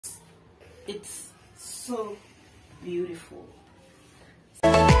It's so beautiful.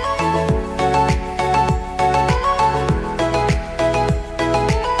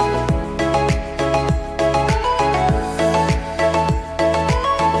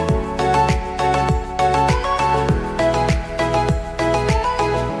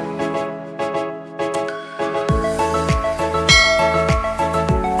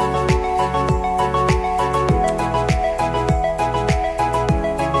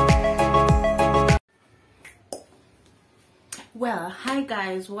 Well, hi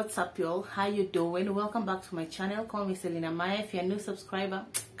guys, what's up y'all? How you doing? Welcome back to my channel. Call me Selena Maya. If you're a new subscriber,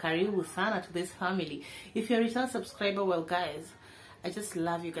 karibu sana to this family. If you're a return subscriber, well guys, I just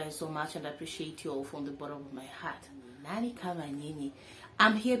love you guys so much and I appreciate you all from the bottom of my heart. Nani kama nyinyi.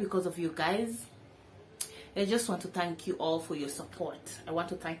 I'm here because of you guys. I just want to thank you all for your support. I want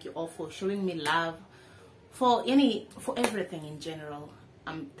to thank you all for showing me love, for everything in general.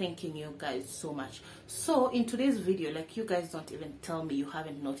 I'm thanking you guys so much. So in today's video, like, you guys don't even tell me you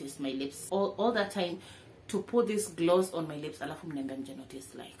haven't noticed my lips all that time to put this gloss on my lips, alafu mniambia mja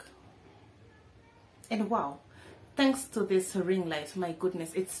notice, like. And wow, thanks to this ring light, my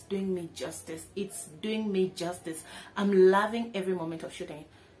goodness, it's doing me justice. It's doing me justice. I'm loving every moment of shooting it.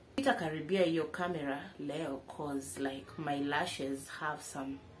 Nitakaribia hiyo camera leo cause like my lashes have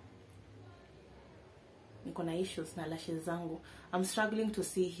some nikona issues na lashes zangu. I'm struggling to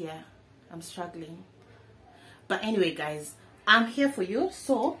see here. I'm struggling. But anyway guys, I'm here for you.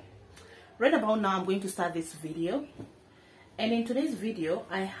 So right about now I'm going to start this video. And in today's video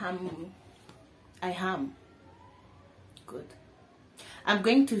I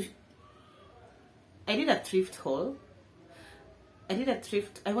did a thrift haul. I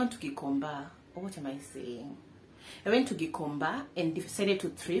went to GIKOMBA. What am I saying? I went to GIKOMBA and decided to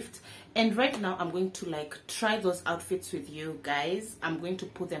thrift, and right now I'm going to like try those outfits with you guys. I'm going to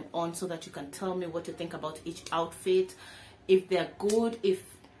put them on so that you can tell me what you think about each outfit, if they're good, if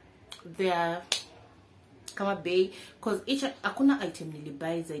they're kama bei, because each akuna item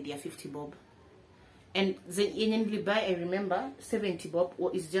nilibuy zaidi ya 50 bob, and the yenye nilibuy I remember 70 bob,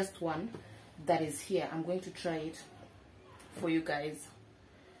 or is just one that is here. I'm going to try it for you guys.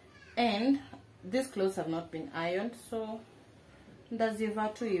 And these clothes have not been ironed, so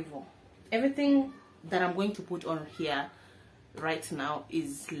ndaziva tu hivyo. Everything that I'm going to put on here right now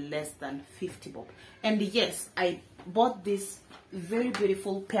is less than 50 bob. And yes, I bought this very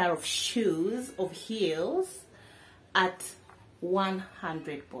beautiful pair of shoes, of heels, at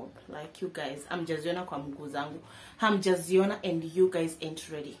 100 bob. Like, you guys, hamjaziona kwa mguu zangu, hamjaziona, and you guys ain't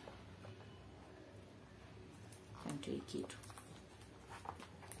ready.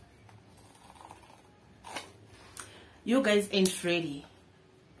 You guys ain't ready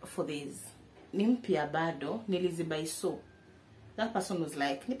for this. Nimpia bado nilizibai so. That person was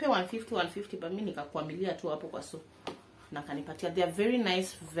like, nipe 150, but mimi nikakwamilia tu hapo kwa so. Na kanipatia. They are very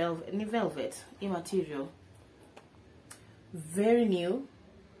nice velvet material. Very new,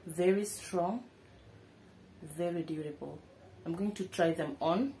 very strong, very durable. I'm going to try them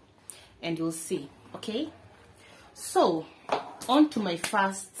on and you'll see, okay? So, on to my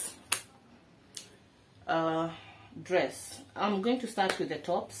first dress. I'm going to start with the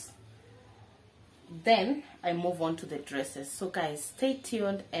tops, then I move on to the dresses. So guys, stay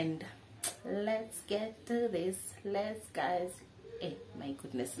tuned and let's get to this. Let's guys, hey, my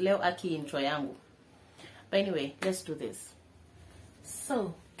goodness, leo aki intro yangu. But anyway, let's do this.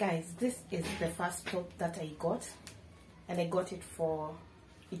 So guys, this is the first top that I got, and I got it for,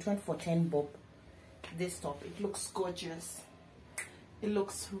 it went for 10 bob. This top, it looks gorgeous. It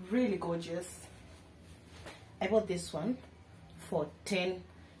looks really gorgeous. I bought this one for 10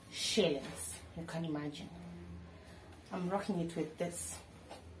 shillings. You can imagine. I'm rocking it with this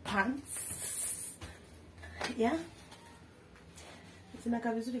pants. Yeah. It's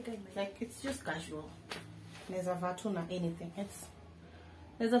like, it's just casual. Neza vatuna anything. It's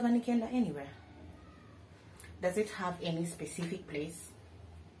neza vanikenda anywhere. Does it have any specific place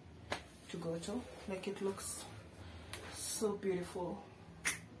to go to? Like, it looks so beautiful.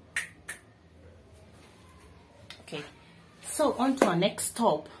 Okay, so on to our next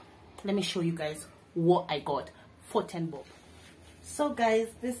top. Let me show you guys what I got for 10 bob. So guys,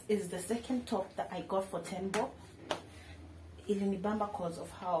 this is the second top that I got for 10 bob. Ilinibamba because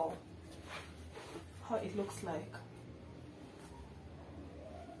of how it looks like.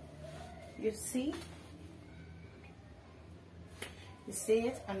 You see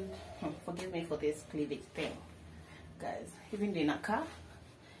it, and forgive me for this cleavage thing, guys. Even in a car.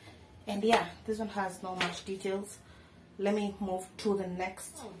 And yeah, this one has not much details. Let me move to the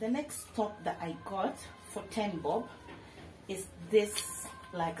next. The next top that I got for 10 bob is this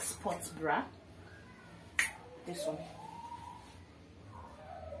like sports bra. This one.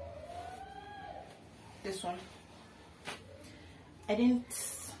 This one. I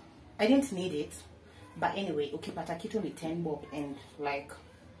didn't need it, but anyway, okay, patakitu ni 10 bob, and like,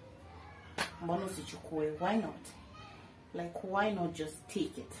 mbona usichukue? Why not? Like, why not just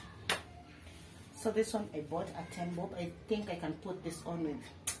take it? So this one I bought at 10 bob. I think I can put this on with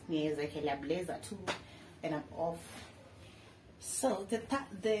a blazer too, and I'm off. So the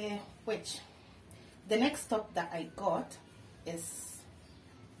next top that I got is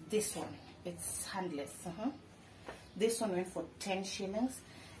this one. It's handless. This one went for 10 shillings.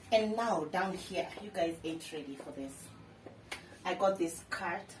 And now down here, you guys ain't ready for this. I got this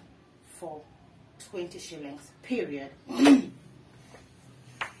card for 20 shillings, period.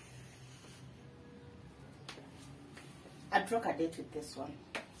 I broke a date with this one.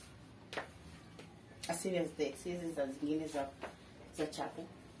 A serious date. This is a chapel.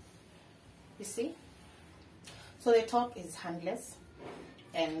 You see? So the top is handless,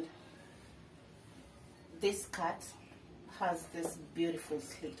 and this cut has this beautiful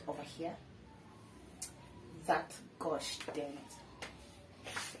slit over here. That, gosh damn it.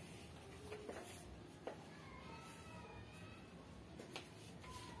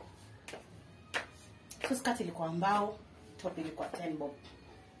 So skirt ilikuwa mbao, top ilikuwa 10 bob.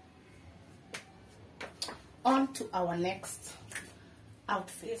 On to our next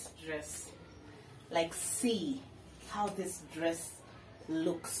outfit. This dress. Like, see how this dress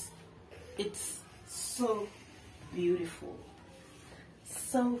looks. It's so beautiful,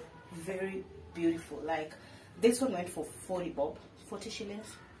 so very beautiful. Like, this one went for 40 bob, 40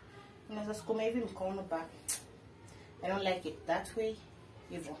 shillings. And as a even corner back, I don't like it that way.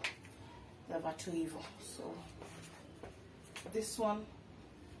 Evil, never too evil. So this one,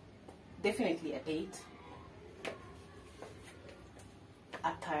 definitely a date,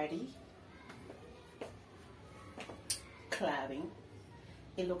 a party, clubbing.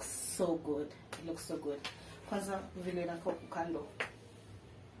 It looks so good. It looks so good. It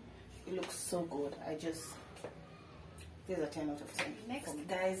looks so good. This is a 10 out of 10. Next,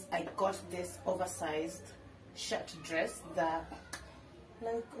 guys, I got this oversized shirt dress that,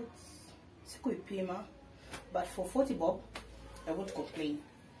 like, it's pima, but for 40 bob, I won't complain.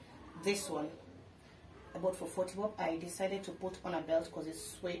 This one I bought for 40 bob. I decided to put on a belt because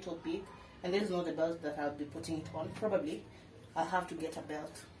it's way too big, and this is not the belt that I'll be putting it on. Probably I'll have to get a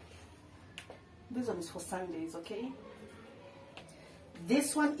belt. This one is for Sundays, okay?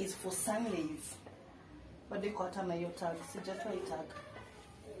 This one is for Sundays. But they got on your tag. Tag.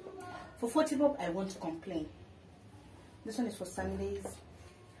 For 40 bob, I won't complain. This one is for Sundays.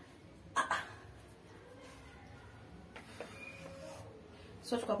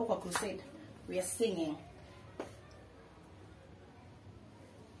 So for crusade, we are singing.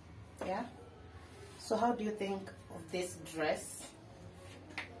 Yeah? So how do you think of this dress?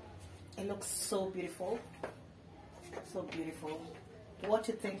 It looks so beautiful. So beautiful. What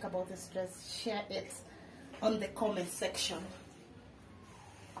do you think about this dress? Share it on the comment section.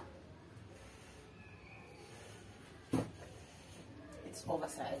 It's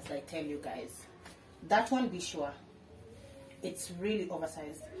oversized, I tell you guys. That one, be sure. It's really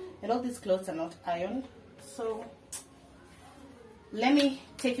oversized. And all these clothes are not ironed. So let me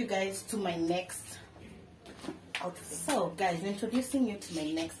take you guys to my next outfit. So guys, introducing you to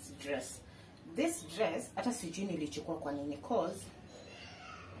my next dress. This dress, hata sijui nilichukua kwa nini, cause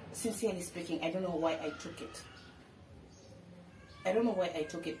sincerely speaking, I don't know why I took it. I don't know why I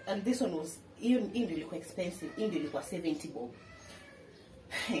took it. And this one was even ilikuwa expensive. Ilikuwa 70 bob.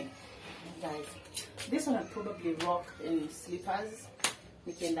 Guys, this one I'll probably rock in slippers.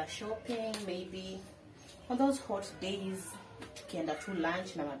 Nikienda shopping, maybe on those hot days. Tukienda to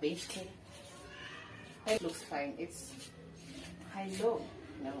lunch na mabeshte. It looks fine. It's high-low.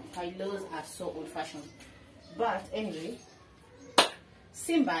 No, high-lows are so old-fashioned. But anyway,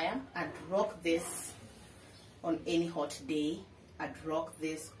 Simbaya, I'd rock this on any hot day. I'd rock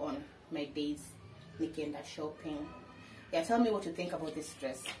this on my days. Nikienda shopping. Yeah, tell me what you think about this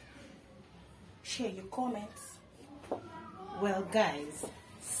dress. Share your comments. Well, guys,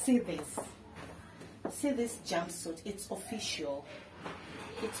 see this. See this jumpsuit. It's official.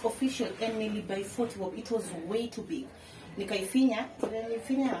 It's official, and nearly by 40 bob. It was way too big. Nikaifinya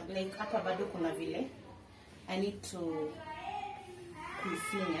like hapa bado kuna vile. I need to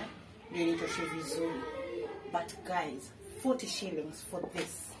kuifinya ndio nitoshe vizuri. But guys, 40 shillings for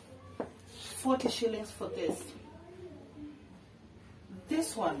this. 40 shillings for this.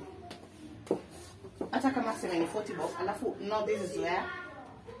 This one, hata kama 40 bob, alafu now this is where,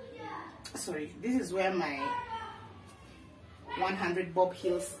 sorry, this is where my 100 bob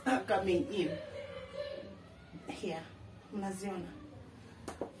heels coming in. Here, mnaziona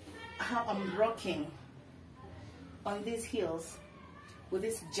how I'm rocking on these heels with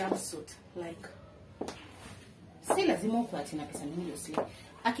this jumpsuit. Like, si lazima ukuati na pesa mingi usli.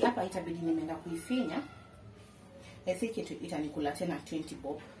 Aki hapa itabidi nimeenda kuifinya. I think itanikula tena 20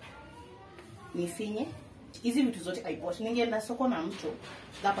 bob. Nifinye. Hizi vitu zote I bought. Ningeenda soko na mtu,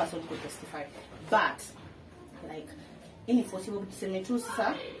 that person could testify. But like any 40 bob tuseme tu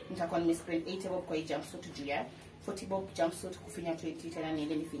sasa nitakuwa nimespend 80 bob kwa hii jumpsuit juu ya 40 bob jumpsuit kufinya 20 tena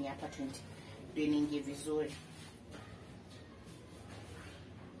niende nifinya hapa 20. Ndio niingie vizuri.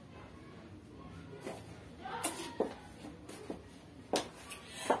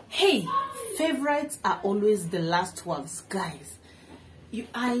 Hey, favorites are always the last ones, guys.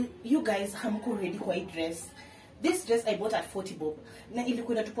 You guys hamko ready kwa hii dress. This dress I bought at 40 bob. Na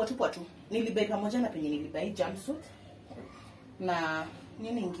ilikuwa tupwa tu. Nilibai pamoja na penye nilibai jumpsuit. Na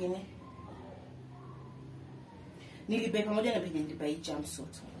nini nyingine? Nilibai pamoja na penye nilibai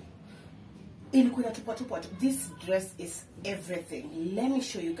jumpsuit. Ilikuwa tupwa tu. This dress is everything. Let me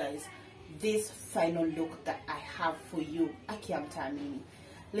show you guys this final look that I have for you. Aki amtamini.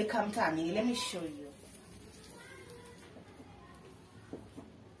 Let me show you.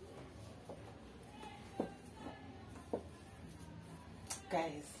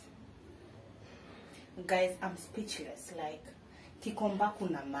 Guys, I'm speechless. Like, Kikomba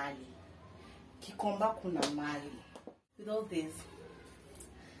kuna mali. With all this,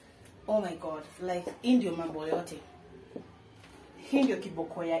 oh my god, like, indio mambo yote. Hii ndio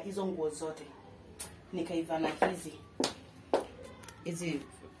kiboko ya hizo nguo zote. Nikaivana hizi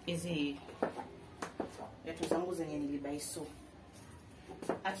viatu zangu zenye nilibai so.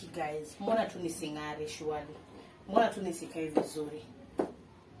 Aki guys, mbona tu nisingare shwali. Mbona tu nisikae vizuri.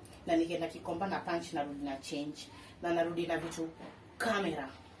 Na nikienda Kikomba na punch narudi na change. Na narudi na vitu camera.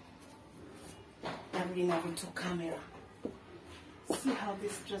 See how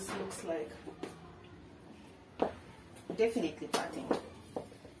this dress looks like. Definitely parting.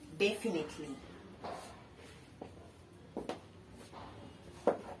 Definitely.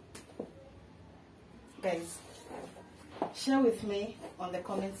 Guys, share with me on the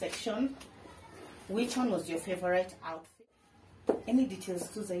comment section which one was your favorite outfit. Any details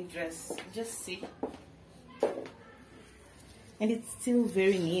to the dress, just see. And it's still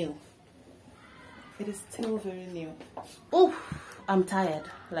very new. Oh, I'm tired.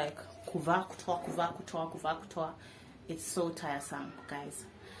 Like, kuva kutoa. It's so tiresome, guys.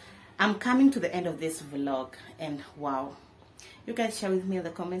 I'm coming to the end of this vlog, and wow, you guys share with me in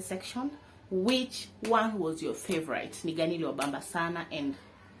the comment section which one was your favorite. Ni gani liwabamba sana, and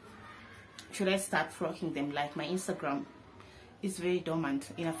should I start rocking them? Like, my Instagram is very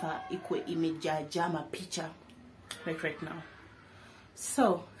dormant. Inafa ikwe imejajama picture right now.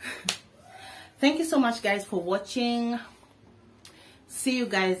 So thank you so much, guys, for watching. See you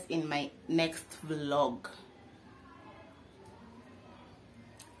guys in my next vlog.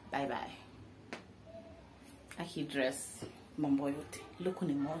 Bye bye. Aki dress mambo yote. Luku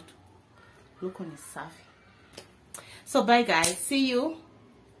ni moto. Luku ni safi. So bye, guys. See you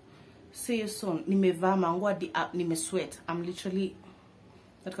soon. Nimevaa manguo hadi nimesweat. I'm literally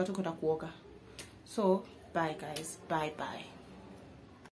nataka tu kwenda kuoga. So bye, guys. Bye.